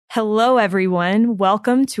Hello, everyone.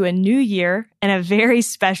 Welcome to a new year and a very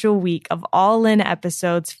special week of all-in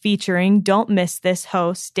episodes featuring Don't Miss This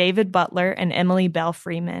hosts David Butler and Emily Bell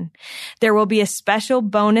Freeman. There will be a special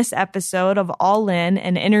bonus episode of All In,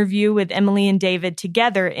 an interview with Emily and David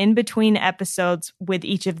together in between episodes with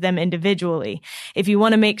each of them individually. If you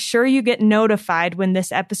want to make sure you get notified when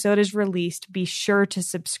this episode is released, be sure to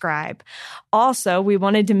subscribe. Also, we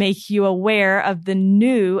wanted to make you aware of the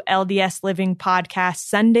new LDS Living podcast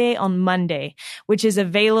Sunday on Monday, which is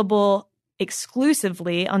available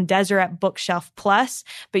exclusively on Deseret Bookshelf Plus,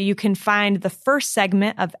 but you can find the first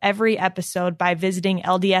segment of every episode by visiting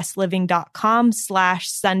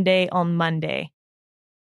ldsliving.com/Sunday on Monday.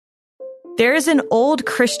 There is an old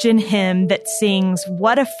Christian hymn that sings,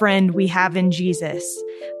 "What a friend we have in Jesus."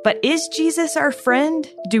 But is Jesus our friend?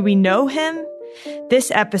 Do we know him?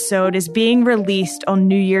 This episode is being released on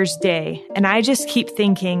New Year's Day, and I just keep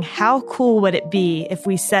thinking, how cool would it be if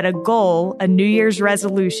we set a goal, a New Year's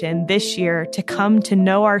resolution this year to come to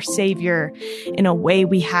know our Savior in a way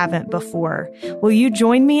we haven't before? Will you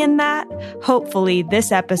join me in that? Hopefully,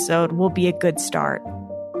 this episode will be a good start.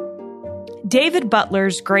 David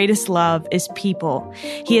Butler's greatest love is people.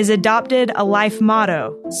 He has adopted a life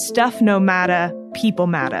motto, stuff no matter, people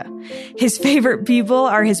matter. His favorite people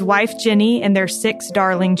are his wife Jenny and their 6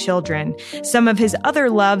 darling children. Some of his other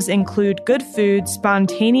loves include good food,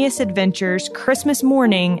 spontaneous adventures, Christmas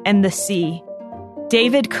morning, and the sea.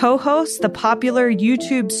 David co-hosts the popular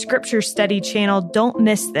YouTube scripture study channel Don't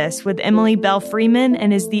Miss This with Emily Bell Freeman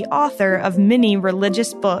and is the author of many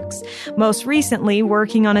religious books, most recently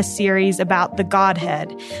working on a series about the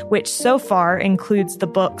Godhead, which so far includes the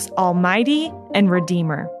books Almighty and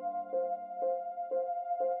Redeemer.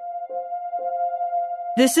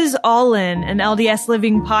 This is All In, an LDS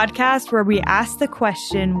Living podcast where we ask the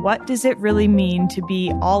question, what does it really mean to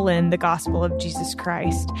be all in the gospel of Jesus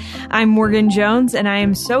Christ? I'm Morgan Jones, and I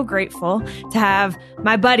am so grateful to have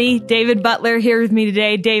my buddy, David Butler, here with me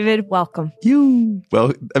today. David, welcome. I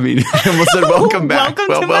almost said welcome back.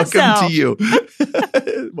 Welcome to you.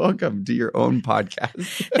 Welcome to your own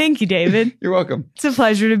podcast. Thank you, David. You're welcome. It's a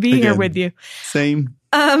pleasure to be here with you. Same.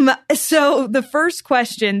 So the first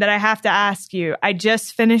question that I have to ask you, I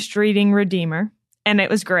just finished reading Redeemer, and it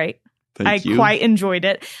was great. Thank you. I quite enjoyed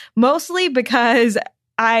it, mostly because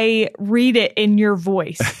I read it in your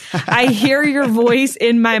voice. I hear your voice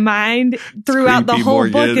in my mind throughout the whole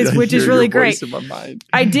book, which is really great. In my mind.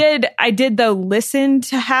 I did though listen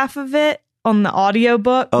to half of it on the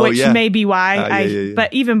audiobook, which may be why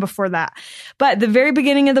but even before that. But at the very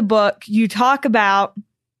beginning of the book, you talk about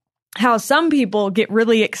how some people get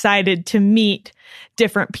really excited to meet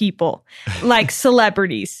different people, like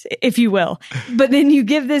celebrities, if you will. But then you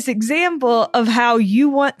give this example of how you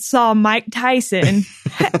once saw Mike Tyson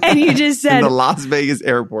and you just said... in the Las Vegas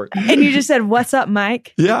airport. And you just said, "What's up,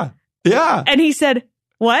 Mike?" Yeah. And he said,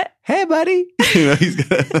 "What?" "Hey, buddy."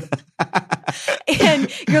 And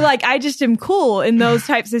you're like, I just am cool in those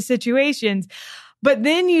types of situations. But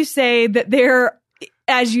then you say that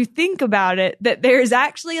as you think about it, that there's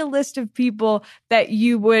actually a list of people that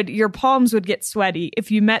your palms would get sweaty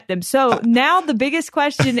if you met them. So now the biggest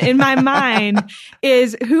question in my mind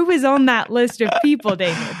is, who is on that list of people,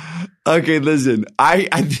 David? Okay, listen, I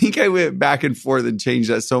think I went back and forth and changed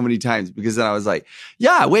that so many times because then I was like,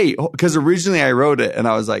 because originally I wrote it and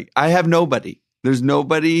I was like, I have nobody. There's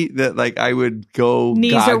nobody that like I would go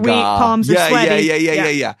knees are weak, palms are sweaty.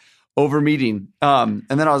 Yeah. Over meeting. And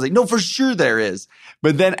then I was like, no, for sure there is.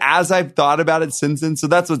 But then as I've thought about it since then, so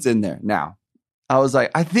that's what's in there now. I was like,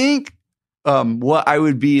 I think what I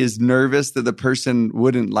would be is nervous that the person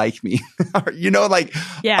wouldn't like me.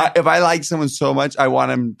 If I like someone so much, I want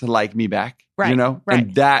them to like me back. Right. Right.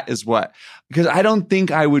 And that is because I don't think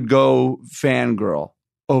I would go fangirl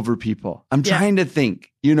over people. I'm trying to think,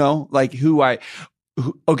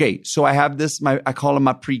 okay, so I have this, I call him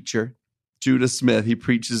my preacher. Judah Smith, he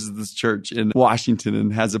preaches at this church in Washington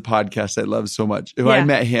and has a podcast I love so much. If I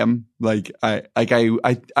met him, I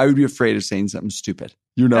would be afraid of saying something stupid,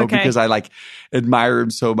 because I admire him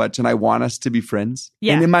so much and I want us to be friends.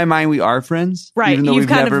 Yeah. And in my mind, we are friends. Right. Even though You've we've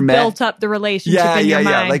kind never of met. built up the relationship in your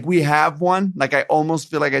mind. Like we have one. Like I almost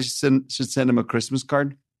feel like I should send him a Christmas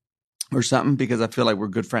card or something because I feel like we're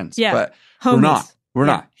good friends. Yeah. But Homies. We're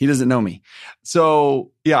not. He doesn't know me.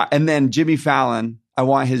 So yeah. And then Jimmy Fallon, I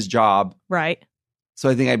want his job. Right. So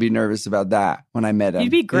I think I'd be nervous about that when I met him. You'd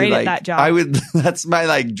be great at that job. I would. That's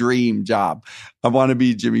my dream job. I want to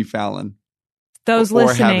be Jimmy Fallon. Those or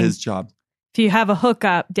listening, have his job. If you have a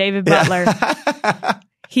hookup, David Butler,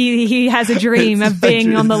 He has a dream of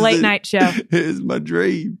being on the late night show. It is my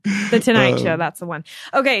dream. The Tonight Show, that's the one.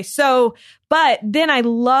 Okay, so, but then I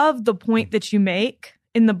love the point that you make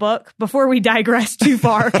in the book before we digress too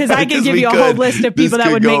far, because I could give you a whole list of people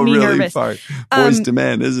that would make me really nervous. Far. Boys to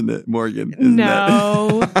Men, isn't it, Morgan?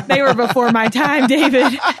 No, they were before my time,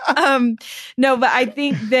 David. No, but I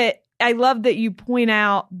think that I love that you point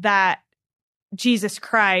out that Jesus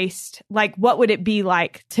Christ, like, what would it be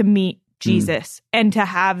like to meet Jesus and to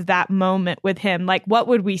have that moment with him? Like, what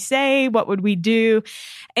would we say? What would we do?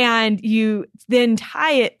 And you then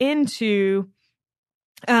tie it into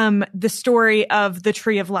the story of the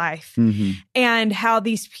tree of life and how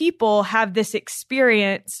these people have this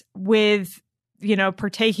experience with,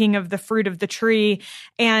 partaking of the fruit of the tree,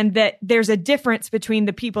 and that there's a difference between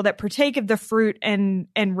the people that partake of the fruit and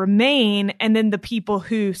remain, and then the people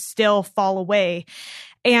who still fall away.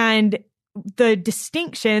 And the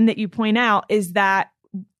distinction that you point out is that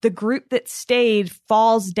the group that stayed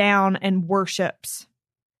falls down and worships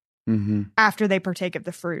after they partake of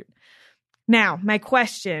the fruit. Now, my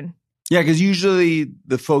question. Yeah, because usually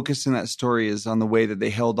the focus in that story is on the way that they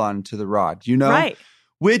held on to the rod, Right.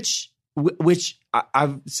 Which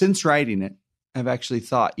I've, since writing it, I've actually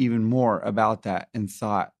thought even more about that and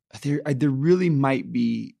thought there really might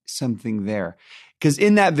be something there. Because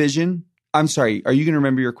in that vision, I'm sorry, are you going to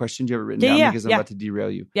remember your question? Do you have it written down? Because I'm about to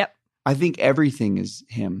derail you. Yep. I think everything is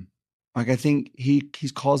him. Like, I think he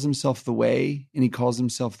calls himself the way, and he calls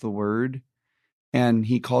himself the word, and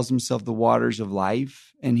he calls himself the waters of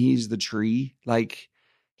life, and he's the tree. Like,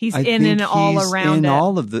 he's in and all around it.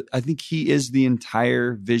 All of I think he is the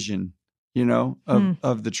entire vision,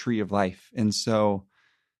 of the tree of life. And so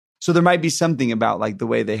there might be something about, like, the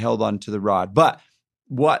way they held on to the rod. But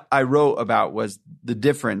what I wrote about was the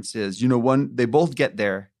difference is, they both get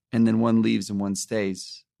there, and then one leaves and one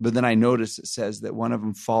stays. But then I notice it says that one of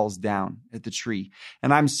them falls down at the tree.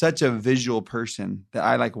 And I'm such a visual person that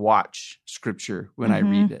I watch scripture when I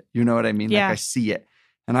read it. You know what I mean? Yeah. Like, I see it.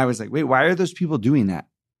 And I was like, wait, why are those people doing that?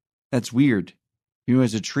 That's weird.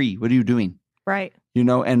 As a tree, what are you doing? Right.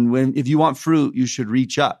 And if you want fruit, you should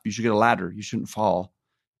reach up. You should get a ladder. You shouldn't fall,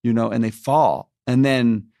 and they fall. And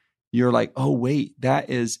then you're like, oh, wait, that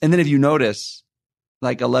is. And then if you notice,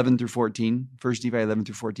 11 through 14, 1 Nephi 11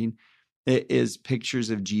 through 14, it is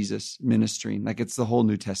pictures of Jesus ministering. Like, it's the whole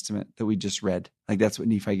New Testament that we just read. Like, that's what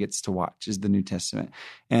Nephi gets to watch, is the New Testament,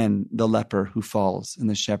 and the leper who falls, and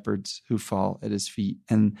the shepherds who fall at his feet,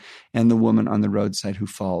 and the woman on the roadside who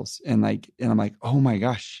falls. And I'm like, oh my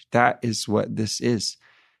gosh, that is what this is.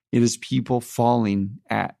 It is people falling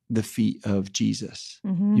at the feet of Jesus,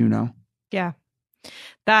 Yeah.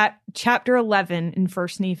 That chapter 11 in 1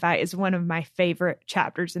 Nephi is one of my favorite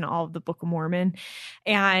chapters in all of the Book of Mormon.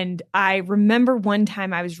 And I remember one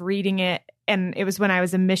time I was reading it, and it was when I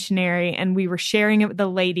was a missionary, and we were sharing it with a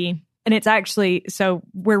lady. And it's actually, so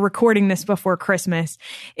we're recording this before Christmas.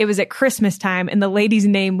 It was at Christmas time, and the lady's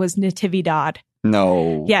name was Natividad.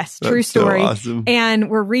 No. Yes, true story. So awesome. And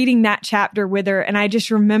we're reading that chapter with her. And I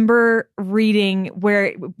just remember reading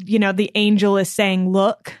where, the angel is saying,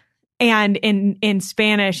 look. And in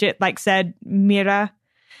Spanish, it said "mira,"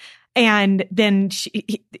 and then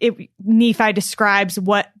Nephi describes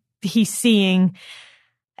what he's seeing,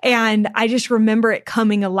 and I just remember it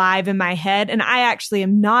coming alive in my head. And I actually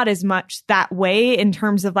am not as much that way in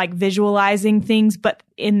terms of visualizing things, but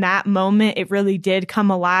in that moment, it really did come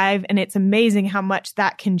alive, and it's amazing how much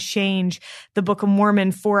that can change the Book of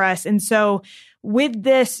Mormon for us. And so, with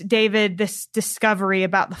this, David, this discovery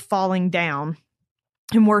about the falling down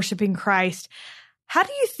and worshiping Christ, how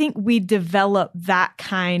do you think we develop that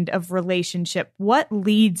kind of relationship? What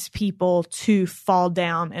leads people to fall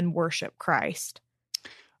down and worship Christ?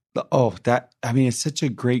 Oh, it's such a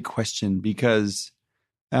great question, because,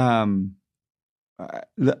 and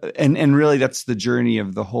really that's the journey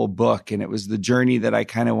of the whole book. And it was the journey that I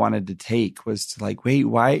kind of wanted to take, was to wait,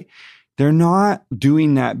 why? They're not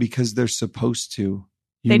doing that because they're supposed to.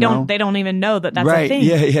 They don't even know that that's right. a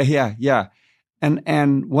thing. Yeah.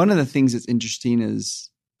 And one of the things that's interesting is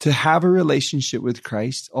to have a relationship with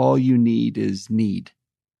Christ, all you need is need.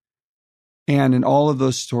 And in all of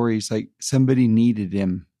those stories, somebody needed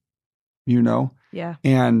him, Yeah.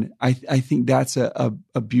 And I think that's a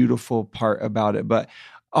beautiful part about it. But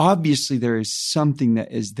obviously there is something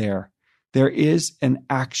that is there. There is an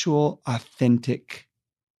actual authentic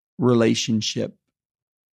relationship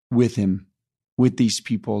with him, with these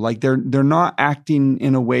people. They're not acting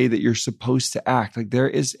in a way that you're supposed to act. There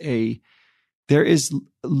is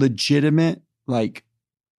legitimate,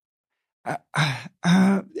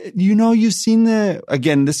 You've seen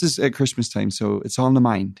again, this is at Christmas time, so it's on the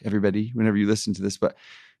mind, everybody, whenever you listen to this, but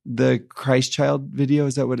the Christ Child video,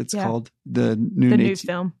 is that what it's called? The new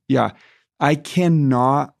film. Yeah. I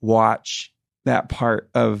cannot watch that part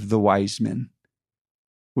of the wise men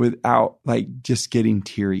without like just getting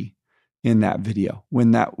teary in that video.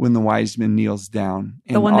 When the wise man kneels down.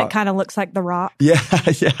 The one that kind of looks like The Rock. Yeah.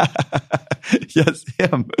 Yes,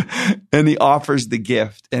 him. And he offers the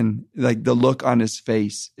gift, and like the look on his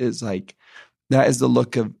face is like, that is the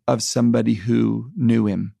look of somebody who knew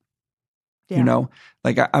him. Yeah.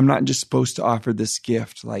 Like I'm not just supposed to offer this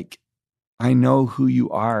gift. Like I know who you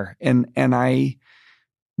are. And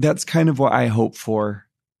that's kind of what I hope for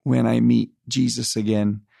when I meet Jesus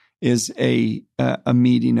again, is a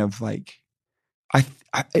meeting of like,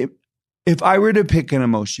 if I were to pick an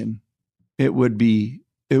emotion, it would be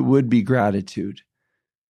gratitude,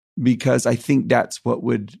 because I think that's what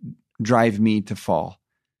would drive me to fall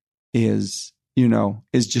is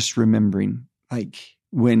just remembering, like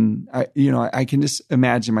when I can just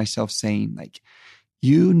imagine myself saying like,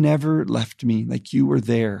 you never left me, like you were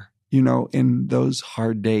there, in those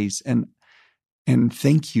hard days. And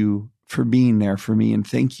thank you for being there for me. And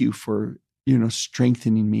thank you for,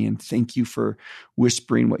 strengthening me. And thank you for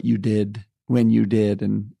whispering what you did when you did.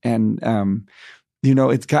 And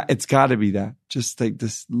it's got to be that, just like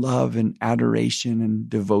this love and adoration and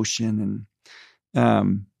devotion.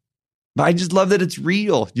 And, but I just love that it's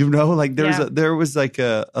real, like there was like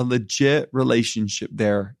a legit relationship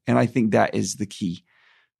there. And I think that is the key.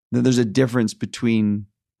 There's a difference between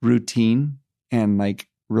routine and like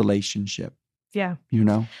relationship. Yeah.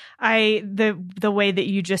 The way that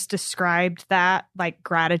you just described that, like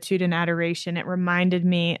gratitude and adoration, it reminded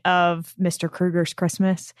me of Mr. Kruger's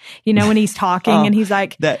Christmas. When he's talking and he's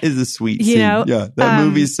like, that is a sweet scene. Yeah. That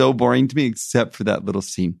movie is so boring to me, except for that little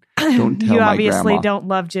scene. Don't tell you my obviously grandma. Don't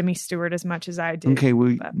love Jimmy Stewart as much as I do. Okay.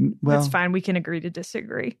 Well, that's fine. We can agree to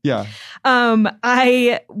disagree. Yeah.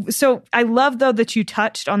 I love though that you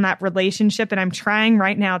touched on that relationship, and I'm trying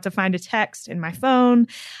right now to find a text in my phone.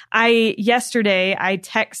 Yesterday I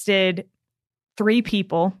texted 3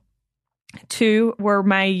 people. 2 were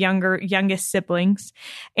my youngest siblings,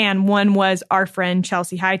 and 1 was our friend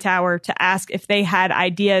Chelsea Hightower, to ask if they had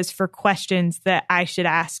ideas for questions that I should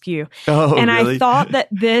ask you. Oh, and really? I thought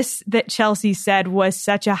that Chelsea said was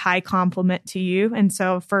such a high compliment to you. And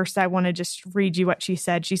so first I want to just read you what she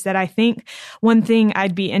said. She said, I think one thing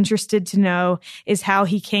I'd be interested to know is how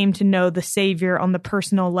he came to know the Savior on the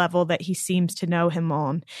personal level that he seems to know him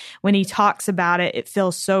on. When he talks about it, it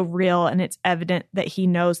feels so real, and it's evident that he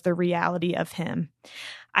knows the reality of him.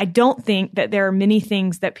 I don't think that there are many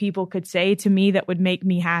things that people could say to me that would make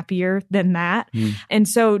me happier than that. And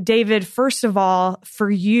so, David, first of all,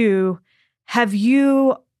 for you, how do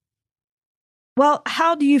you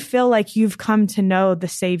feel like you've come to know the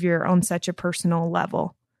Savior on such a personal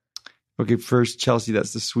level? Okay, first, Chelsea,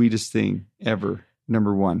 that's the sweetest thing ever.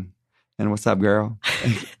 Number 1. And what's up, girl?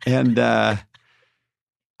 And I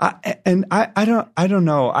don't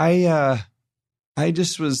know. I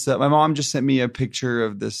just was, my mom just sent me a picture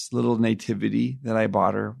of this little nativity that I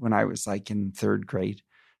bought her when I was like in 3rd grade.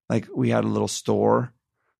 Like we had a little store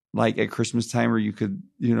like at Christmas time where you could,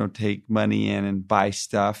 take money in and buy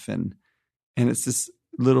stuff. And it's this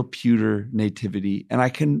little pewter nativity.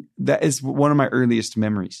 And that is one of my earliest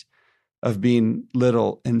memories of being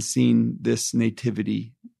little and seeing this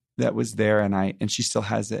nativity that was there. And she still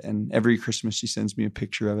has it. And every Christmas she sends me a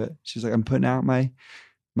picture of it. She's like, I'm putting out my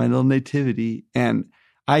little nativity. And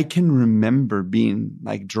I can remember being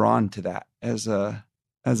like drawn to that as a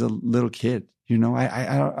little kid.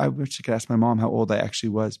 I wish I could ask my mom how old I actually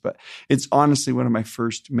was, but it's honestly one of my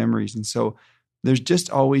first memories. And so there's just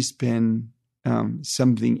always been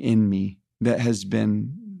something in me that has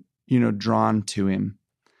been, drawn to him.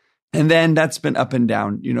 And then that's been up and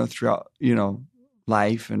down, throughout,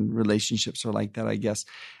 life, and relationships are like that, I guess.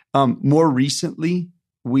 More recently,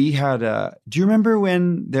 we had do you remember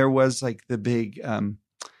when there was like the big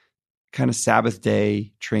kind of Sabbath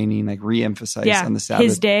day training, like re-emphasized on the Sabbath?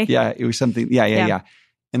 His day? Yeah, it was something. Yeah.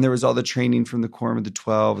 And there was all the training from the Quorum of the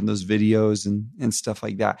 12 and those videos and stuff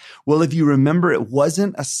like that. Well, if you remember, it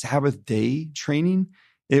wasn't a Sabbath day training.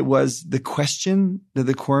 It was the question that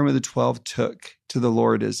the Quorum of the 12 took to the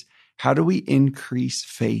Lord is, how do we increase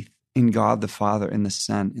faith in God the Father and the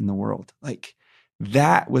Son in the world? Like,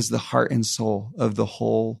 that was the heart and soul of the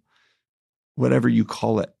whole, whatever you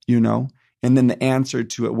call it, And then the answer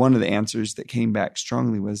to it, one of the answers that came back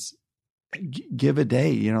strongly was give a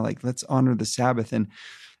day, like let's honor the Sabbath. And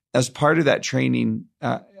as part of that training,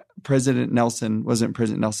 President Nelson, wasn't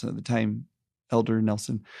President Nelson at the time, Elder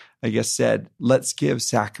Nelson, I guess, said, let's give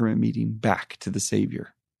sacrament meeting back to the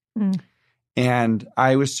Savior. Mm. And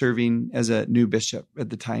I was serving as a new bishop at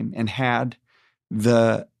the time and had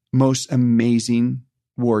the most amazing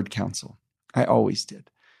ward council. I always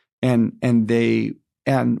did. And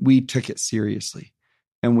we took it seriously.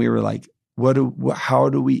 And we were like, how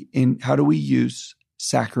do we use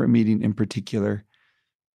sacrament meeting in particular?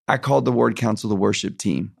 I called the ward council the worship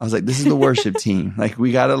team. I was like, this is the worship team. Like,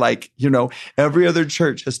 we got to every other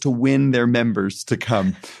church has to win their members to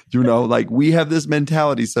come, like we have this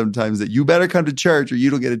mentality sometimes that you better come to church or you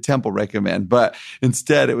don't get a temple recommend. But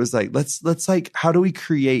instead it was like, let's how do we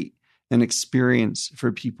create an experience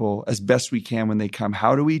for people as best we can when they come?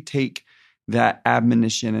 How do we take that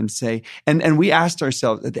admonition and say, and we asked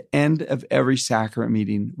ourselves at the end of every sacrament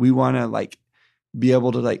meeting, we want to be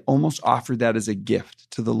able to almost offer that as a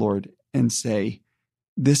gift to the Lord and say,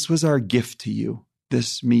 this was our gift to you,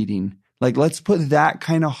 this meeting. Let's put that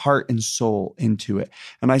kind of heart and soul into it.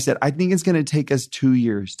 And I said, I think it's going to take us 2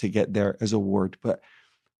 years to get there as a ward, but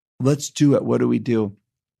let's do it. What do we do?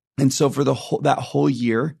 And so for that whole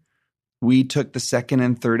year, we took the second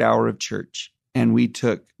and third hour of church and we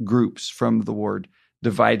took groups from the ward,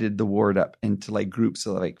 divided the ward up into groups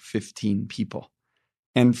of 15 people.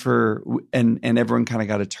 And everyone kind of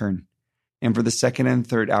got a turn. And for the second and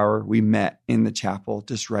third hour, we met in the chapel,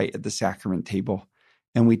 just right at the sacrament table.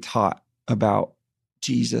 And we taught about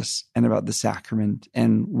Jesus and about the sacrament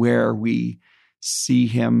and where we see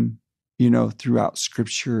him, throughout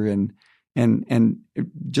scripture and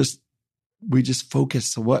we just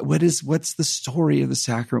focused. So what's the story of the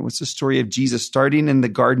sacrament? What's the story of Jesus starting in the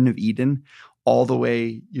Garden of Eden all the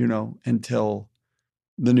way, until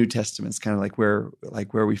the New Testament's kind of where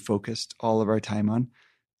we focused all of our time on.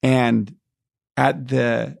 And I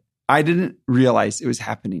didn't realize it was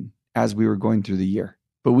happening as we were going through the year,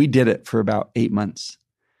 but we did it for about 8 months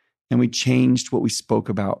and we changed what we spoke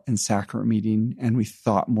about in sacrament meeting and we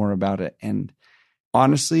thought more about it. And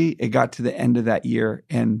honestly, it got to the end of that year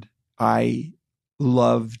and I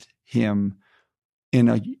loved him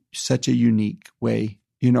in such a unique way.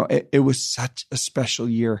 It was such a special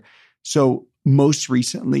year. So most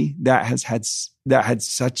recently, that had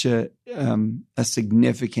such a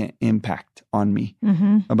significant impact on me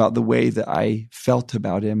about the way that I felt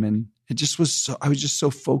about him, and it just was. I was just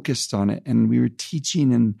so focused on it, and we were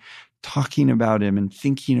teaching and talking about him, and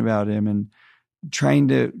thinking about him, and trying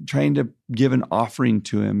to give an offering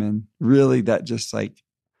to him, and really that just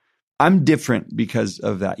I'm different because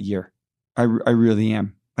of that year. I really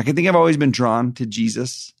am. I think I've always been drawn to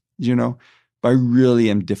Jesus, but I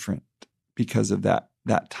really am different because of that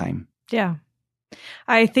time. Yeah.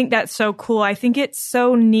 I think that's so cool. I think it's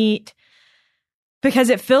so neat because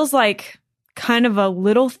it feels like kind of a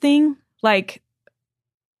little thing,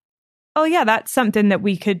 oh yeah, that's something that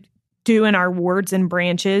we could do in our wards and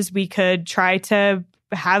branches. We could try to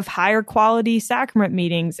have higher quality sacrament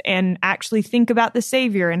meetings and actually think about the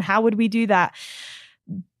Savior and how would we do that?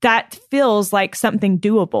 That feels like something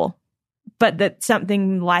doable, but that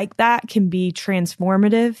something like that can be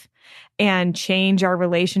transformative and change our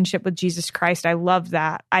relationship with Jesus Christ. I love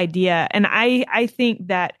that idea. And I think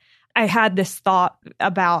that I had this thought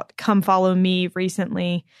about Come Follow Me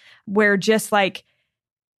recently, where just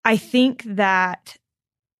I think that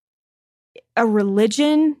a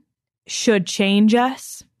religion should change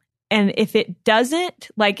us. And if it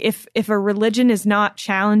doesn't, if a religion is not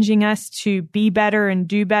challenging us to be better and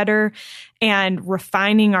do better and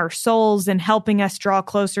refining our souls and helping us draw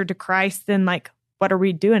closer to Christ, then what are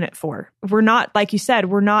we doing it for? We're not, like you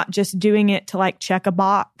said, we're not just doing it to check a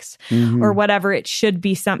box or whatever. It should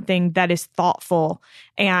be something that is thoughtful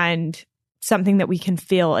and something that we can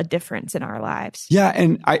feel a difference in our lives. Yeah.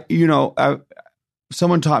 And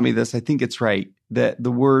someone taught me this. I think it's right that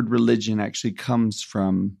the word religion actually comes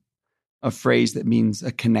from a phrase that means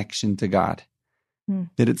a connection to God,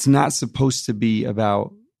 that it's not supposed to be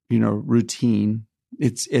about, routine.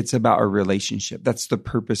 It's about a relationship. That's the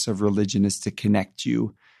purpose of religion, is to connect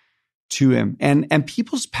you to him. And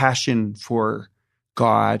people's passion for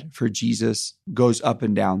God, for Jesus, goes up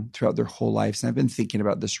and down throughout their whole lives. And I've been thinking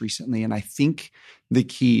about this recently. And I think the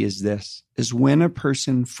key is when a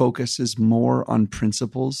person focuses more on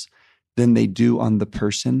principles than they do on the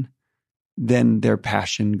person, then their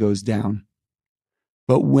passion goes down.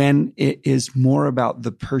 But when it is more about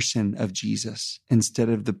the person of Jesus instead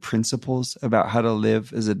of the principles about how to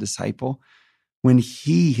live as a disciple, when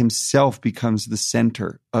he himself becomes the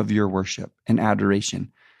center of your worship and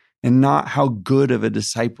adoration, and not how good of a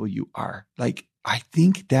disciple you are, I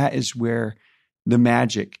think that is where the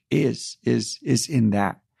magic is in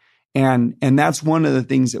that. And that's one of the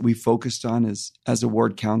things that we focused on as a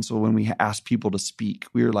ward council when we asked people to speak.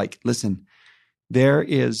 We were like, listen, there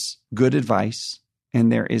is good advice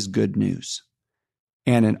and there is good news.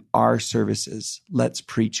 And in our services, let's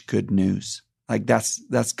preach good news. Like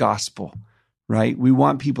that's gospel, right? We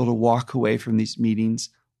want people to walk away from these meetings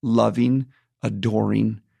loving,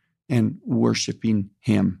 adoring, and worshiping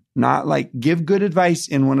him. Not like give good advice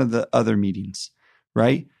in one of the other meetings,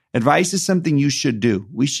 right? Advice is something you should do.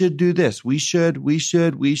 We should do this. We should.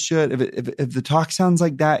 If the talk sounds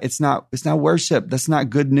like that, it's not worship. That's not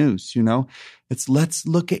good news, you know? It's let's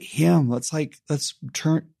look at him. Let's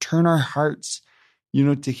turn our hearts, you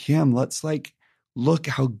know, to him. Let's look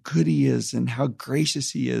how good he is and how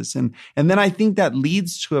gracious he is. And then I think that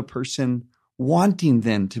leads to a person wanting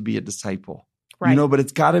then to be a disciple. Right. You know, but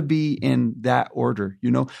it's got to be in that order.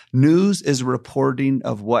 You know, news is reporting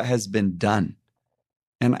of what has been done.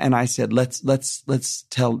 And I said, let's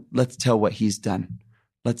tell what he's done.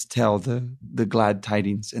 Let's tell the glad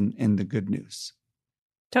tidings and the good news.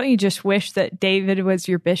 Don't you just wish that David was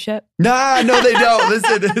your bishop? No, they don't.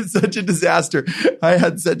 Listen, it's such a disaster. I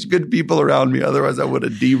had such good people around me. Otherwise, I would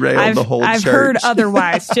have derailed the whole church. I've heard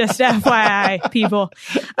otherwise. Just FYI, people.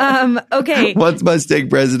 Okay. Once my stake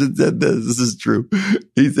president said this. This is true.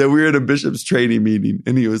 He said, we were at a bishop's training meeting.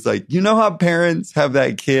 And he was like, you know how parents have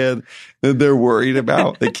that kid that they're worried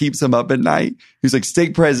about that keeps them up at night? He's like,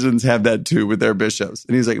 stake presidents have that too with their bishops.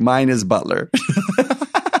 And he's like, mine is Butler.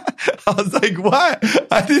 I was like, what?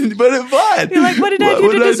 I didn't, but what? You're like, what did I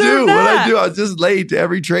do to deserve that? What did I do? I was just late to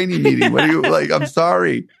every training meeting. What are you like? I'm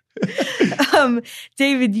sorry.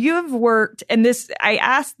 David, you have worked, and I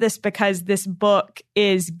asked this because this book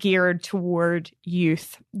is geared toward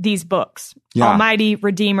youth. These books, Almighty,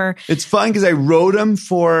 Redeemer. It's fun because I wrote them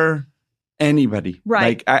for anybody. Right.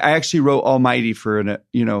 Like I actually wrote Almighty for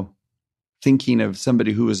thinking of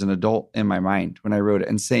somebody who was an adult in my mind when I wrote it.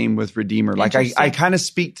 And same with Redeemer. Like I kind of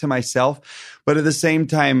speak to myself, but at the same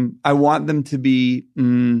time, I want them to be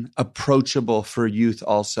approachable for youth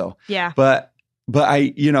also. Yeah. But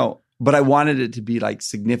I wanted it to be like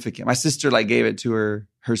significant. My sister gave it to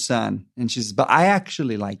her son, and she says, but I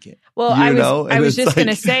actually like it. Well, I was just going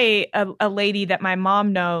to say a lady that my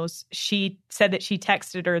mom knows, she said that she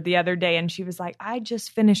texted her the other day and she was like, I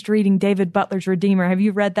just finished reading David Butler's Redeemer. Have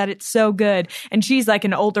you read that? It's so good. And she's like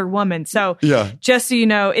an older woman. So just so you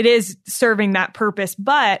know, it is serving that purpose.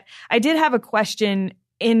 But I did have a question.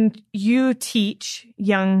 You teach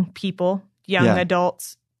young people, young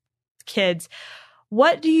adults, kids.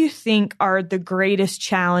 What do you think are the greatest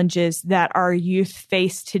challenges that our youth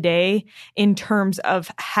face today in terms of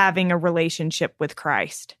having a relationship with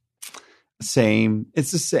Christ? Same.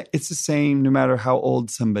 It's the same no matter how old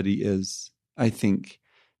somebody is, I think.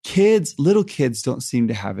 Little kids don't seem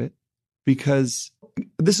to have it because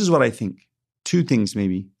this is what I think. Two things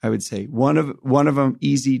maybe I would say. One of them,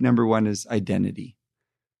 easy, number one is identity.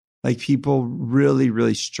 Like people really,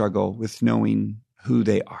 really struggle with knowing who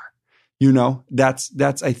they are. You know, that's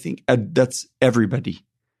I think that's everybody,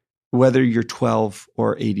 whether you're 12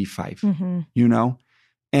 or 85, you know,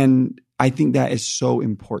 and I think that is so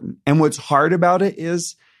important. And what's hard about it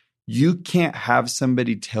is you can't have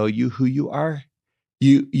somebody tell you who you are.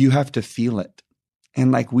 You have to feel it.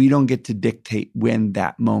 And we don't get to dictate when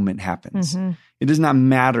that moment happens. Mm-hmm. It does not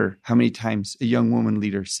matter how many times a young woman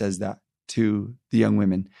leader says that to the young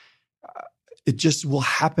women. It just will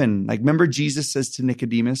happen. Remember Jesus says to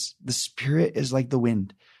Nicodemus, the Spirit is like the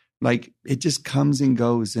wind. It just comes and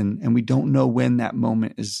goes and we don't know when that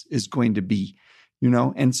moment is going to be, you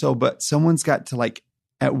know? And so, but someone's got to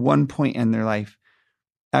at one point in their life,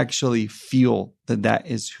 actually feel that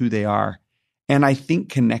is who they are. And I think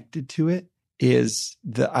connected to it is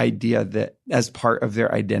the idea that as part of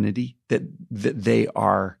their identity, that they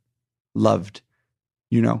are loved,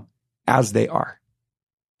 you know, as they are.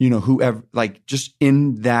 You know, whoever, just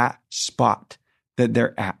in that spot that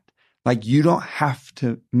they're at. You don't have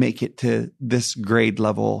to make it to this grade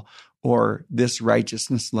level or this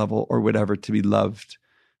righteousness level or whatever to be loved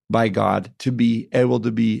by God, to be able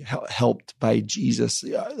to be helped by Jesus.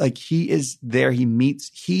 He is there.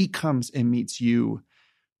 He comes and meets you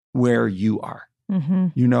where you are,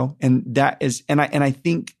 you know, and that is, and I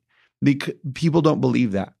think people don't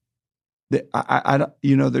believe that. I don't,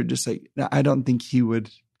 you know, they're just I don't think he would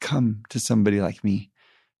come to somebody like me.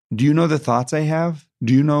 Do you know the thoughts I have?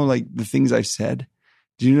 Do you know the things I've said?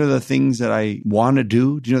 Do you know the things that I want to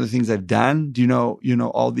do? Do you know the things I've done? Do you know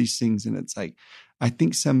all these things? And it's I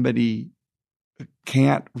think somebody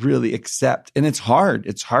can't really accept, and it's hard.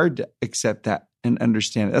 It's hard to accept that and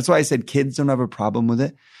understand it. That's why I said kids don't have a problem with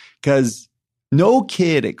it, because No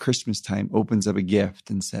kid at Christmas time opens up a gift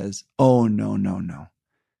and says, oh, no, no, no.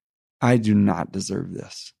 I do not deserve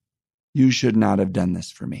this. You should not have done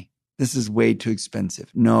this for me. This is way too expensive.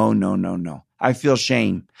 No, no, no, no. I feel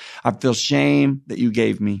shame. I feel shame that you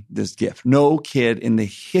gave me this gift. No kid in the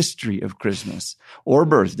history of Christmas or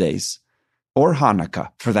birthdays or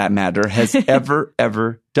Hanukkah, for that matter, has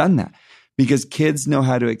ever done that, because kids know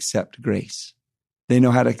how to accept grace. They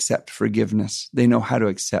know how to accept forgiveness. They know how to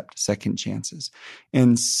accept second chances.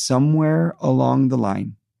 And somewhere along the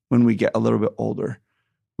line, when we get a little bit older,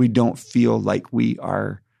 we don't feel like we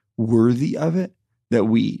are worthy of it, that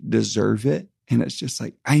we deserve it. And it's just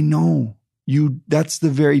like, I know that's the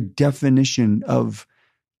very definition of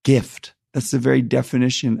gift. That's the very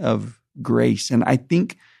definition of grace. And I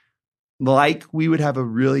think, like we would have a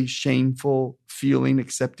really shameful feeling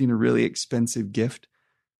accepting a really expensive gift,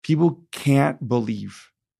 people can't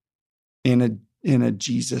believe in a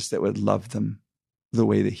Jesus that would love them the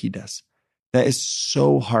way that he does. That is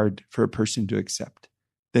so hard for a person to accept,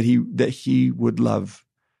 that he would love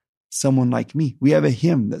someone like me. We have a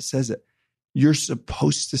hymn that says it. You're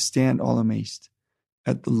supposed to stand all amazed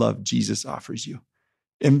at the love Jesus offers you.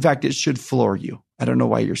 In fact, it should floor you. I don't know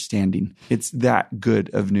why you're standing. It's that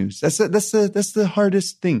good of news. That's the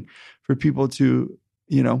hardest thing for people to,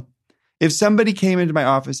 if somebody came into my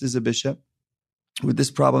office as a bishop with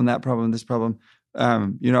this problem, that problem, this problem, I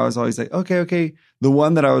was always like, okay. The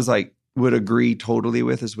one that I was like, would agree totally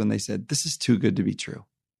with is when they said, this is too good to be true.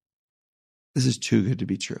 This is too good to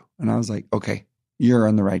be true. And I was like, okay, you're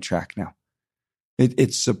on the right track now.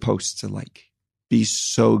 It's supposed to like be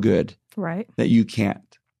so good, right, that you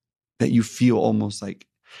can't, that you feel almost like,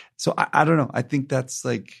 so I don't know. I think that's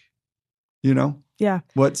like, yeah,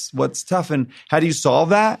 what's tough. And how do you solve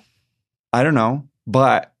that? I don't know.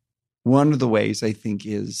 But one of the ways I think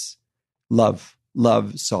is love.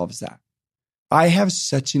 Love solves that. I have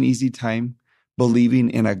such an easy time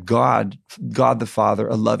believing in a God the Father,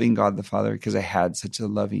 a loving God the Father, because I had such a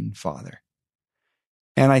loving Father.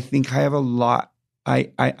 And I think I have a lot,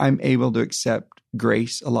 I'm able to accept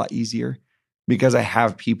grace a lot easier because I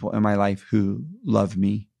have people in my life who love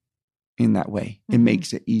me in that way. Mm-hmm. It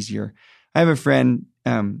makes it easier. I have a friend,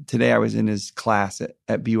 today I was in his class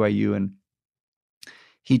at BYU, and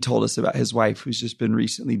he told us about his wife who's just been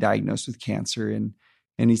recently diagnosed with cancer. And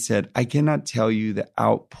he said, I cannot tell you the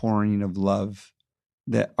outpouring of love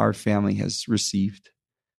that our family has received,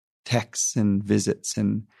 texts and visits.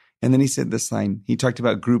 And then he said this line, he talked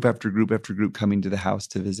about group after group after group coming to the house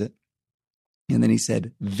to visit. And then he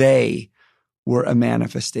said, they were a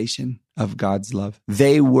manifestation of God's love.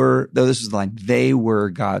 This was the line, they were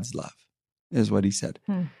God's love, is what he said.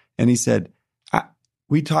 And he said,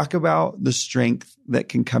 we talk about the strength that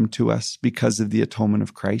can come to us because of the atonement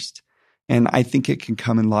of Christ. And I think it can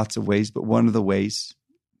come in lots of ways, but one of the ways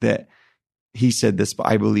that he said this, but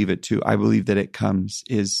I believe it too, I believe that it comes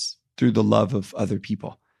is through the love of other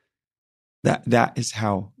people. That is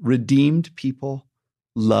how redeemed people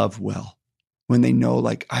love well. When they know,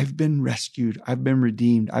 like, I've been rescued, I've been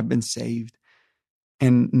redeemed, I've been saved.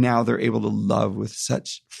 And now they're able to love with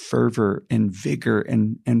such fervor and vigor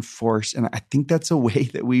and force. And I think that's a way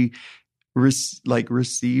that we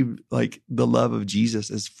receive like the love of Jesus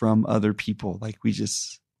is from other people. Like we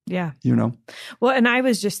just, Well, and I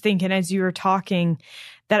was just thinking as you were talking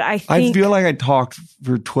that I feel like I talked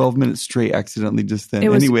for 12 minutes straight accidentally just then. It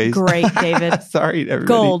was Anyways. Great, David. Sorry, everybody.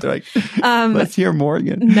 Gold. Like, let's hear more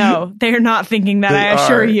again. No, they're not thinking that, I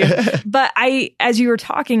assure you. But as you were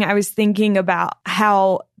talking, I was thinking about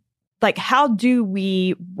how do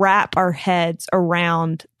we wrap our heads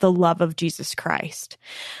around the love of Jesus Christ?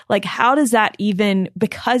 Like, how does that even,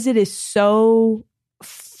 because it is so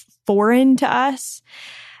foreign to us,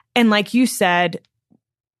 and like you said,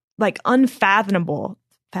 like unfathomable,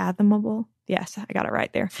 fathomable? Yes, I got it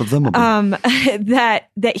right there.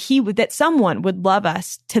 That someone would love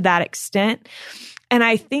us to that extent. And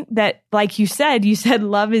I think that, like you said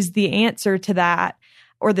love is the answer to that,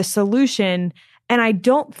 or the solution. And I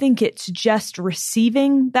don't think it's just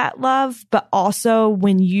receiving that love, but also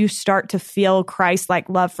when you start to feel Christ-like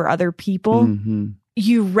love for other people,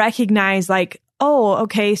 you recognize like, oh,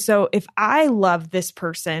 okay, so if I love this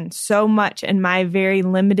person so much in my very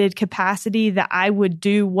limited capacity that I would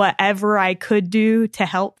do whatever I could do to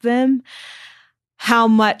help them, how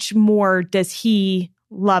much more does he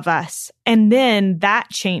love us? And then that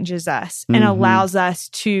changes us and allows us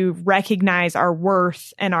to recognize our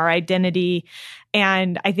worth and our identity.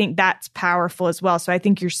 And I think that's powerful as well. So I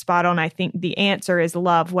think you're spot on. I think the answer is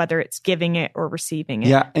love, whether it's giving it or receiving it.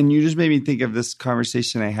 Yeah. And you just made me think of this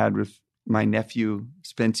conversation I had with my nephew,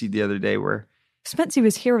 Spency, the other day, where Spency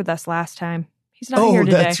was here with us last time. He's not here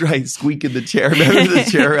today. Oh, that's right. Squeak in the chair. Remember the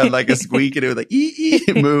chair had like a squeak and it would like,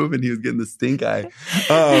 move, and he was getting the stink eye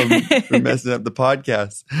for messing up the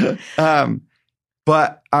podcast.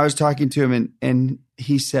 But I was talking to him and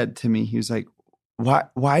he said to me, he was like,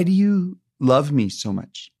 why do you love me so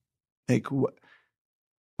much?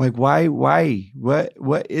 Why?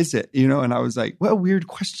 What is it? And I was like, what a weird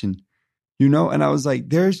question, and I was like,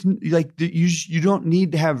 there's like, you don't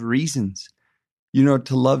need to have reasons, to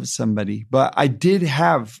love somebody. But I did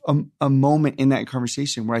have a moment in that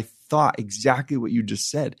conversation where I thought exactly what you just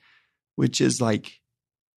said, which is like,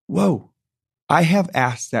 whoa, I have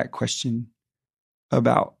asked that question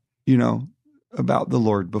about the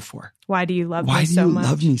Lord before. Why do you love me so much? Why do you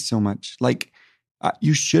love me so much? Like,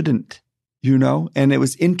 you shouldn't, And it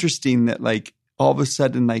was interesting that like all of a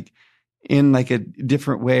sudden, like in like a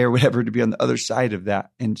different way or whatever, to be on the other side of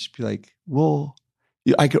that and just be like, well,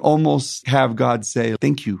 I could almost have God say,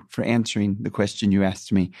 thank you for answering the question you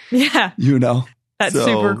asked me. Yeah. That's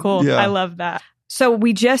super cool. Yeah. I love that. So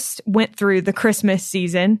we just went through the Christmas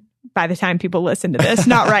season. By the time people listen to this,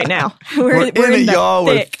 not right now. We're in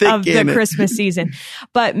the thick of the Christmas season.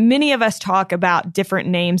 But many of us talk about different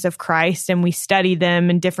names of Christ and we study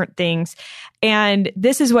them and different things. And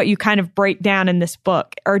this is what you kind of break down in this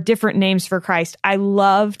book, are different names for Christ. I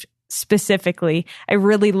really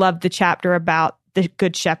loved the chapter about the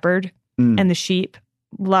Good Shepherd and the sheep.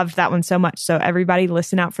 Loved that one so much. So everybody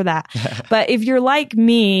listen out for that. But if you're like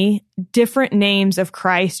me, different names of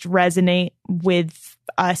Christ resonate with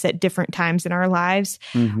us at different times in our lives.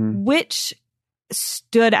 Mm-hmm. Which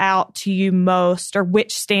stood out to you most, or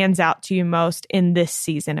which stands out to you most in this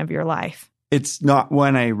season of your life? It's not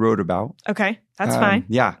one I wrote about. Okay, that's fine.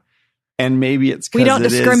 Yeah. And maybe it's because we don't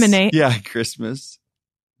discriminate. Christmas.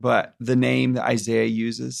 But the name that Isaiah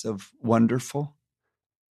uses of wonderful.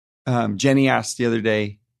 Jenny asked the other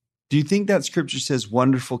day, do you think that scripture says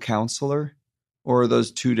wonderful counselor, or are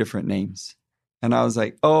those two different names? And I was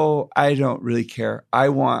like, oh, I don't really care. I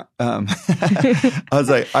want, I was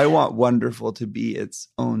like, I want wonderful to be its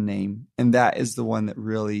own name. And that is the one that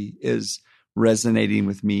really is resonating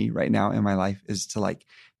with me right now in my life, is to like,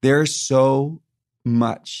 there's so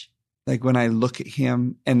much, like when I look at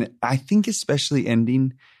him, and I think especially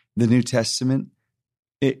ending the New Testament,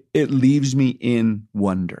 it leaves me in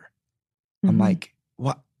wonder. Mm-hmm. I'm like,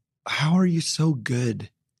 what? How are you so good?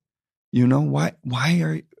 Why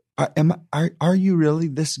are you really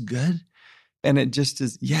this good? And it just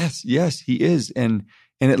is, yes, he is. And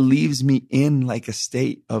it leaves me in like a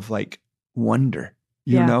state of like wonder,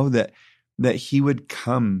 that he would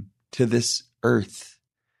come to this earth,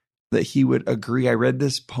 that he would agree. I read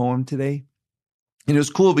this poem today and it was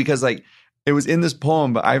cool because like, it was in this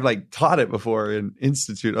poem, but I've like taught it before in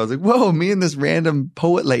Institute. I was like, whoa, me and this random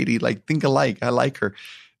poet lady like think alike. I like her.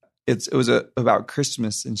 It was about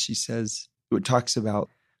Christmas. And she says, it talks about,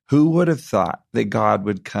 who would have thought that God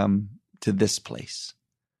would come to this place?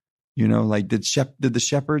 Like did the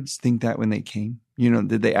shepherds think that when they came?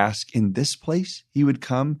 Did they ask, in this place he would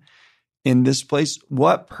come? In this place?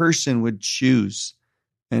 What person would choose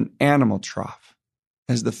an animal trough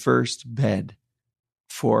as the first bed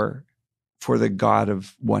for the God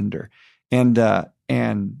of wonder? And then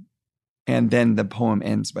the poem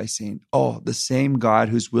ends by saying, oh, the same God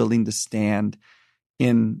who's willing to stand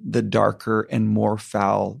in the darker and more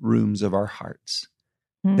foul rooms of our hearts.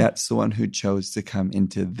 That's the one who chose to come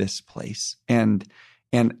into this place. And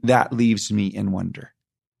that leaves me in wonder.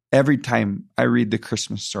 Every time I read the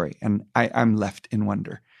Christmas story, and I'm left in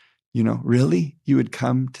wonder, really? You would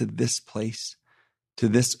come to this place, to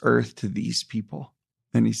this earth, to these people?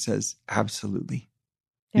 And he says, absolutely.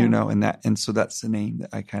 Yeah. And so that's the name that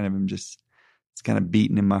I kind of am it's kind of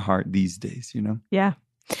beating in my heart these days, Yeah.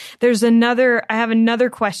 I have another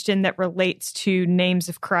question that relates to names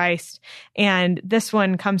of Christ. And this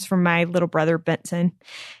one comes from my little brother, Benson.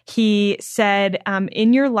 He said,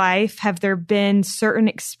 in your life, have there been certain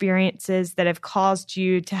experiences that have caused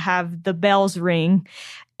you to have the bells ring,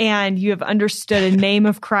 and you have understood a name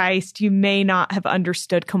of Christ you may not have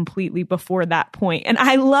understood completely before that point? And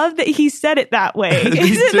I love that he said it that way.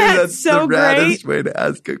 Isn't that so great? That's the raddest way to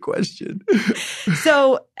ask a question.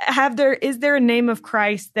 So is there a name of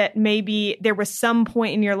Christ that maybe there was some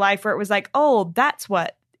point in your life where it was like, oh, that's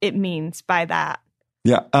what it means by that?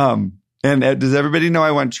 Yeah. And does everybody know I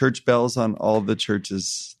want church bells on all the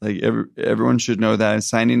churches? Like everyone should know that. I'm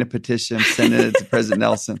signing a petition, I'm sending it to President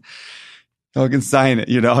Nelson. I can sign it,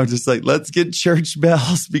 I'm just like, let's get church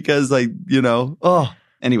bells because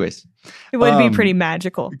anyways. It would be pretty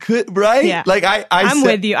magical. Right? Yeah. Like I'm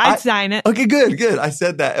with you. I'd sign it. Okay, good. I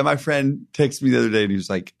said that. And my friend texted me the other day and he was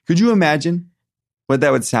like, could you imagine what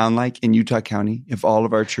that would sound like in Utah County if all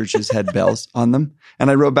of our churches had bells on them? And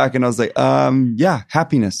I wrote back and I was like, yeah,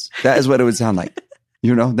 happiness. That is what it would sound like.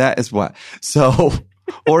 That is what. So,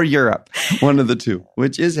 or Europe, one of the two,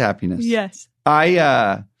 which is happiness. Yes.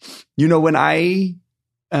 I, when I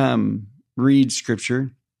read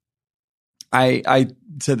scripture, I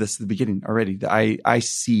said this at the beginning already, that I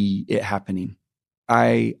see it happening.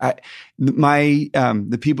 The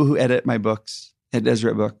people who edit my books at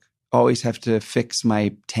Deseret Book always have to fix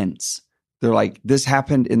my tense. They're like, this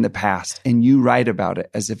happened in the past, and you write about it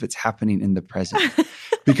as if it's happening in the present.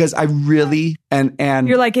 Because I really, and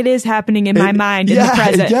you're like, it is happening in my mind in the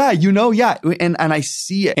present. Yeah, and I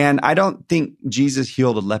see it. And I don't think Jesus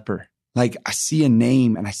healed a leper. Like, I see a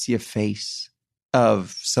name and I see a face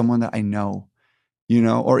of someone that I know,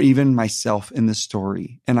 or even myself in the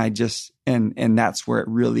story. And I just, and that's where it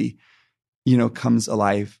really, comes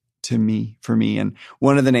alive for me. And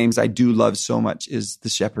one of the names I do love so much is the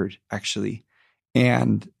shepherd, actually.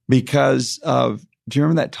 And because of, do you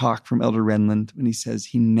remember that talk from Elder Renland when he says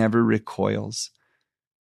he never recoils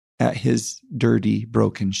at his dirty,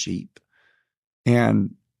 broken sheep?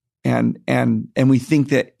 And we think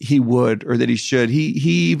that he would, or that he should. He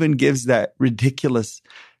even gives that ridiculous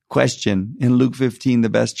question in Luke 15, the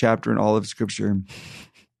best chapter in all of Scripture,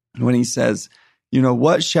 when he says,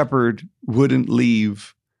 what shepherd wouldn't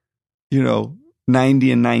leave,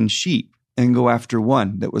 99 sheep and go after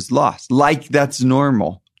one that was lost? Like, that's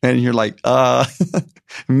normal. And you're like,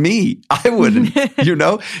 me, I wouldn't,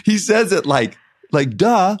 He says it like,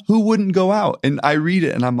 duh, who wouldn't go out? And I read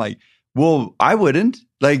it and I'm like, well, I wouldn't.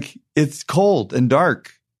 Like, it's cold and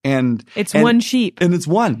dark and it's one sheep. And it's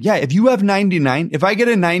one. Yeah. If you have 99, if I get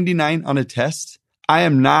a 99 on a test, I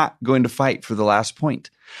am not going to fight for the last point.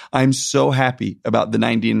 I'm so happy about the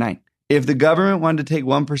 99. If the government wanted to take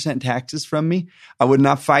 1% taxes from me, I would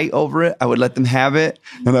not fight over it. I would let them have it.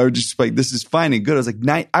 And I would just like, this is fine and good. I was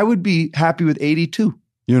like, I would be happy with 82,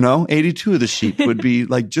 82 of the sheep would be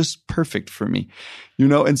like just perfect for me,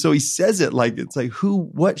 And so he says it like, it's like,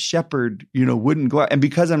 what shepherd, wouldn't go out? And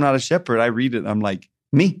because I'm not a shepherd, I read it and I'm like,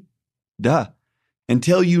 me, duh.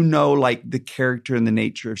 Until like the character and the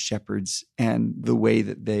nature of shepherds and the way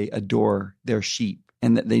that they adore their sheep,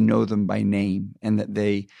 and that they know them by name, and that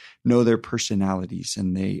they know their personalities,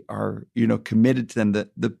 and they are, committed to them.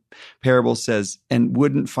 The parable says, and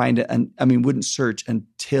wouldn't find it, wouldn't search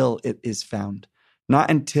until it is found. Not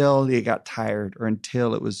until they got tired or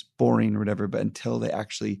until it was boring or whatever, but until they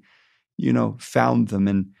actually, found them.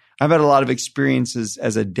 And I've had a lot of experiences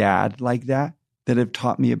as a dad like that have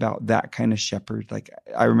taught me about that kind of shepherd. Like,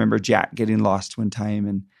 I remember Jack getting lost one time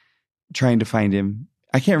and trying to find him.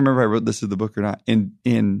 I can't remember if I wrote this in the book or not,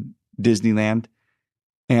 in Disneyland.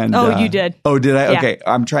 And you did. Oh, did I? Yeah. Okay.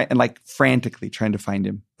 I'm trying, and like frantically trying to find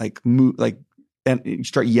him, and you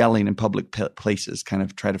start yelling in public places, kind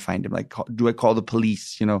of try to find him. Like, do I call the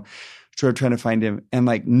police? Sort of trying to find him. And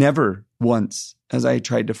like, never once as I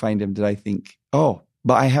tried to find him did I think, oh,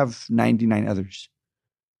 but I have 99 others.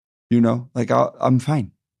 Like, I'm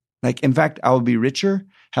fine. Like, in fact, I will be richer,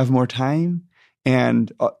 have more time,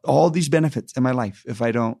 and all these benefits in my life if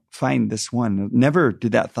I don't find this one. Never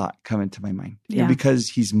did that thought come into my mind. Because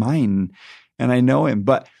he's mine and I know him.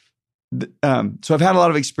 But so I've had a lot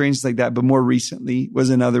of experiences like that. But more recently was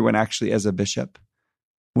another one, actually, as a bishop,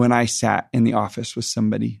 when I sat in the office with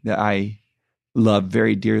somebody that I love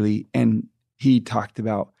very dearly. And he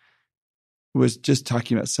was just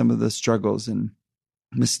talking about some of the struggles and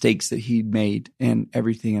mistakes that he'd made and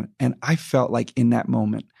everything. And I felt like in that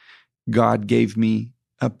moment, God gave me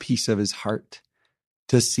a piece of his heart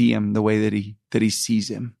to see him the way that he sees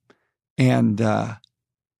him. And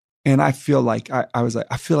I feel like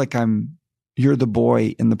I feel like you're the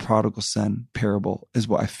boy in the prodigal son parable is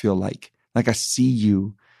what I feel like. Like, I see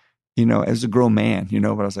you, as a grown man, but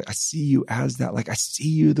I was like, I see you as that. Like, I see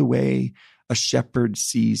you the way a shepherd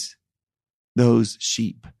sees those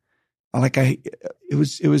sheep. Like, it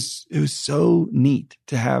was so neat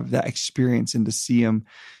to have that experience and to see him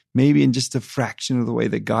maybe in just a fraction of the way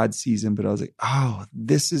that God sees him. But I was like, oh,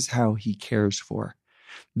 this is how he cares for.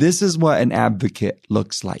 This is what an advocate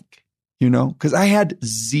looks like, because I had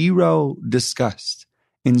zero disgust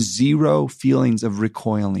and zero feelings of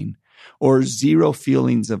recoiling or zero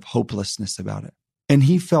feelings of hopelessness about it. And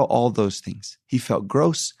he felt all those things. He felt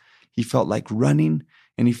gross. He felt like running,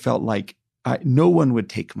 and he felt like no one would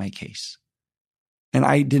take my case. And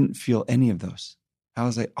I didn't feel any of those. I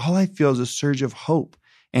was like, all I feel is a surge of hope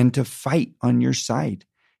and to fight on your side.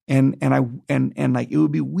 And like, it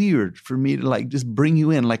would be weird for me to like just bring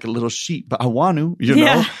you in like a little sheep, but I want to,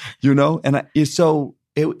 And so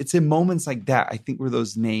it's in moments like that, I think, where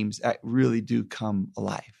those names really do come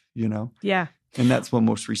alive, Yeah. And that's one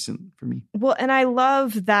most recent for me. Well, and I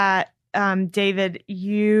love that, David,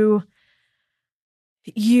 you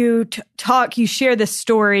share this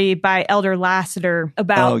story by Elder Lassiter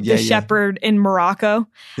about the shepherd in Morocco.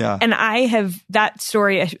 Yeah. And that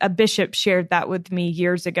story, a bishop shared that with me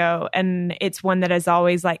years ago. And it's one that has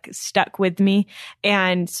always stuck with me.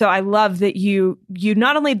 And so I love that you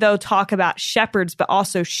not only though talk about shepherds, but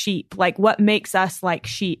also sheep, like what makes us like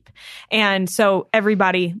sheep. And so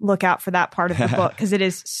everybody look out for that part of the book because it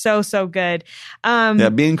is so, so good.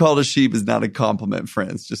 Being called a sheep is not a compliment,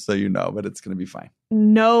 friends, just so you know, but it's going to be fine.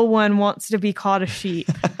 No one wants to be called a sheep.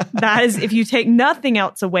 That is, if you take nothing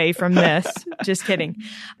else away from this. Just kidding.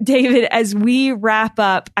 David, as we wrap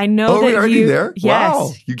up, I know that we're already there? Yes.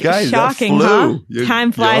 Wow, you guys, shocking, that flew. Huh?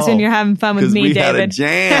 Time flies when you're having fun with me, we David. Had a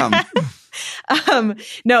jam.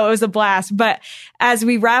 No, it was a blast. But as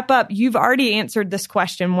we wrap up, you've already answered this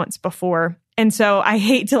question once before. And so I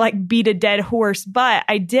hate to beat a dead horse, but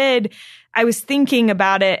I was thinking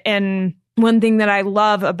about it, and one thing that I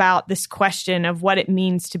love about this question of what it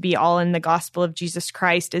means to be all in the gospel of Jesus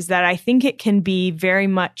Christ is that I think it can be very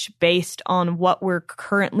much based on what we're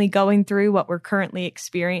currently going through, what we're currently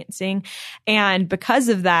experiencing. And because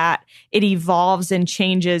of that, it evolves and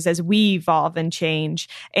changes as we evolve and change.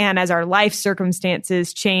 And as our life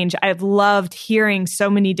circumstances change, I've loved hearing so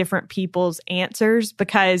many different people's answers,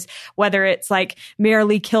 because whether it's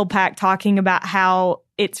Marilee Kilpack talking about how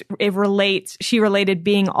she related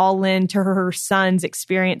being all in to her son's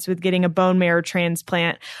experience with getting a bone marrow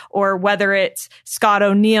transplant, or whether it's Scott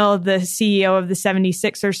O'Neill, the CEO of the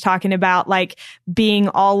 76ers, talking about being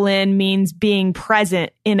all in means being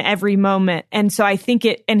present in every moment. And so I think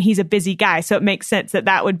and he's a busy guy, so it makes sense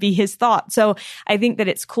that would be his thought. So I think that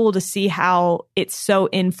it's cool to see how it's so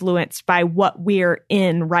influenced by what we're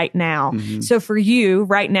in right now. Mm-hmm. So for you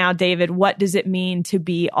right now, David, what does it mean to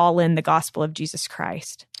be all in the gospel of Jesus Christ?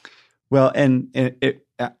 Well,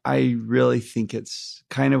 I really think it's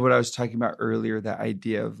kind of what I was talking about earlier, that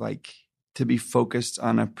idea of to be focused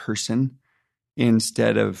on a person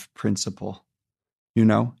instead of principle,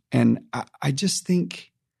 And I just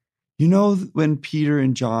think, when Peter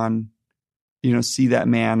and John, see that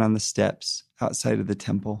man on the steps outside of the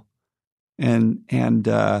temple, and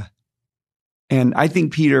I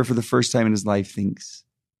think Peter, for the first time in his life, thinks,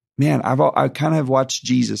 man, I kind of watched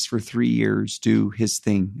Jesus for 3 years do his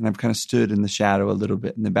thing, and I've kind of stood in the shadow a little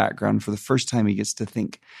bit in the background. For the first time, he gets to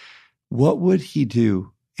think, what would he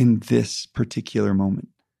do in this particular moment?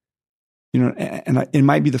 And it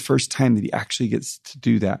might be the first time that he actually gets to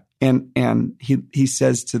do that. And he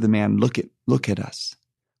says to the man, look at us,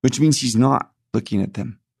 which means he's not looking at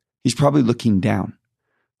them. He's probably looking down,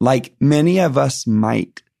 like many of us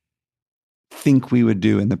might think we would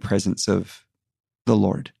do in the presence of the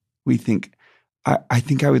Lord. We think, I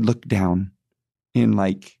think I would look down in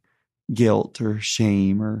guilt or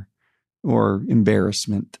shame or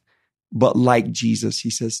embarrassment. But like Jesus,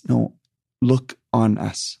 he says, no, look on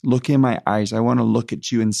us. Look in my eyes. I want to look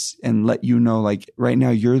at you and let you know, right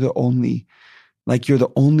now, you're the only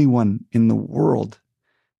one in the world.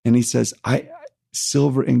 And he says,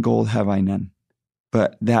 silver and gold have I none,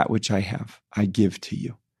 but that which I have, I give to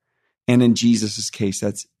you. And in Jesus's case,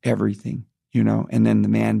 that's everything. And then the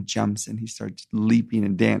man jumps and he starts leaping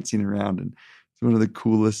and dancing around. And it's one of the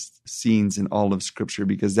coolest scenes in all of Scripture,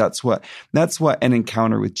 because that's what an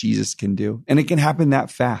encounter with Jesus can do. And it can happen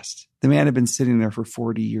that fast. The man had been sitting there for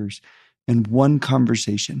 40 years, and one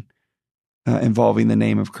conversation involving the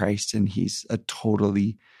name of Christ, and he's a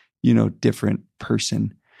totally, different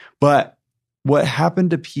person. But what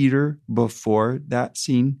happened to Peter before that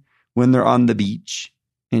scene, when they're on the beach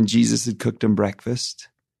and Jesus had cooked him breakfast,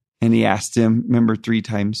 and he asked him, remember, 3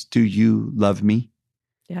 times, do you love me?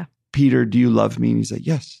 Yeah. Peter, do you love me? And he's like,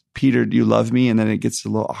 yes. Peter, do you love me? And then it gets a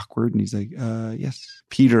little awkward. And he's like, yes.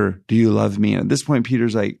 Peter, do you love me? And at this point,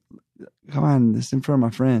 Peter's like, come on, this is in front of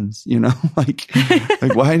my friends, like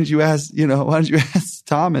why did you ask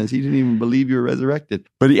Thomas? He didn't even believe you were resurrected.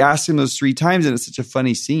 But he asked him those 3 times, and it's such a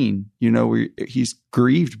funny scene, where he's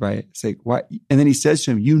grieved by it. It's like, why? And then he says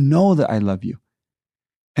to him, you know that I love you.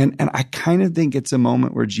 And I kind of think it's a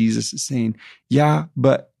moment where Jesus is saying, yeah,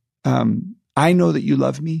 but I know that you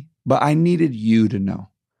love me, but I needed you to know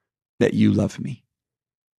that you love me.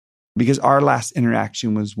 Because our last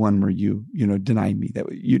interaction was one where you denied me,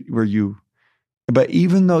 but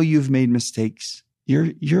even though you've made mistakes,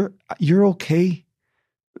 you're okay.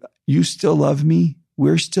 You still love me.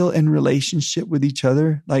 We're still in relationship with each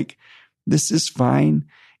other. This is fine.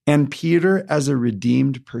 And Peter, as a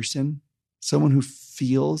redeemed person, someone who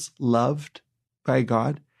feels loved, by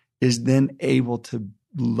God is then able to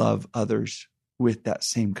love others with that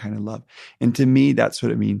same kind of love. And to me, that's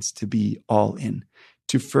what it means to be all in,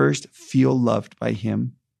 to first feel loved by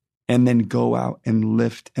him and then go out and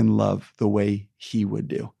lift and love the way he would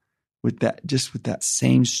do, with that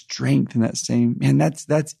same strength and that same, man,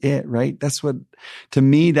 that's it, right? That's what, to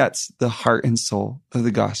me, that's the heart and soul of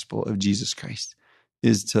the gospel of Jesus Christ,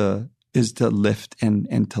 is to lift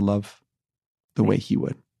and to love the way he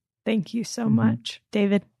would. Thank you so much,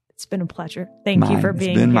 David. It's been a pleasure. Thank you for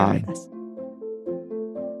being here with us.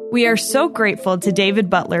 We are so grateful to David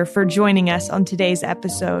Butler for joining us on today's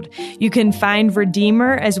episode. You can find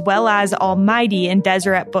Redeemer as well as Almighty in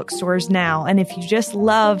Deseret bookstores now. And if you just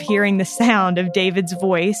love hearing the sound of David's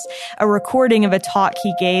voice, a recording of a talk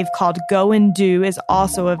he gave called Go and Do is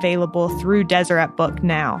also available through Deseret Book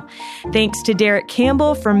now. Thanks to Derek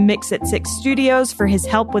Campbell from Mix at 6 Studios for his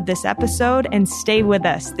help with this episode, and stay with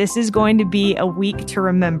us. This is going to be a week to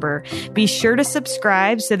remember. Be sure to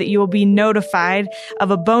subscribe so that you will be notified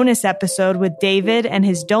of a bonus episode with David and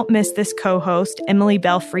his Don't Miss This co-host, Emily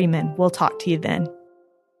Bell Freeman. We'll talk to you then.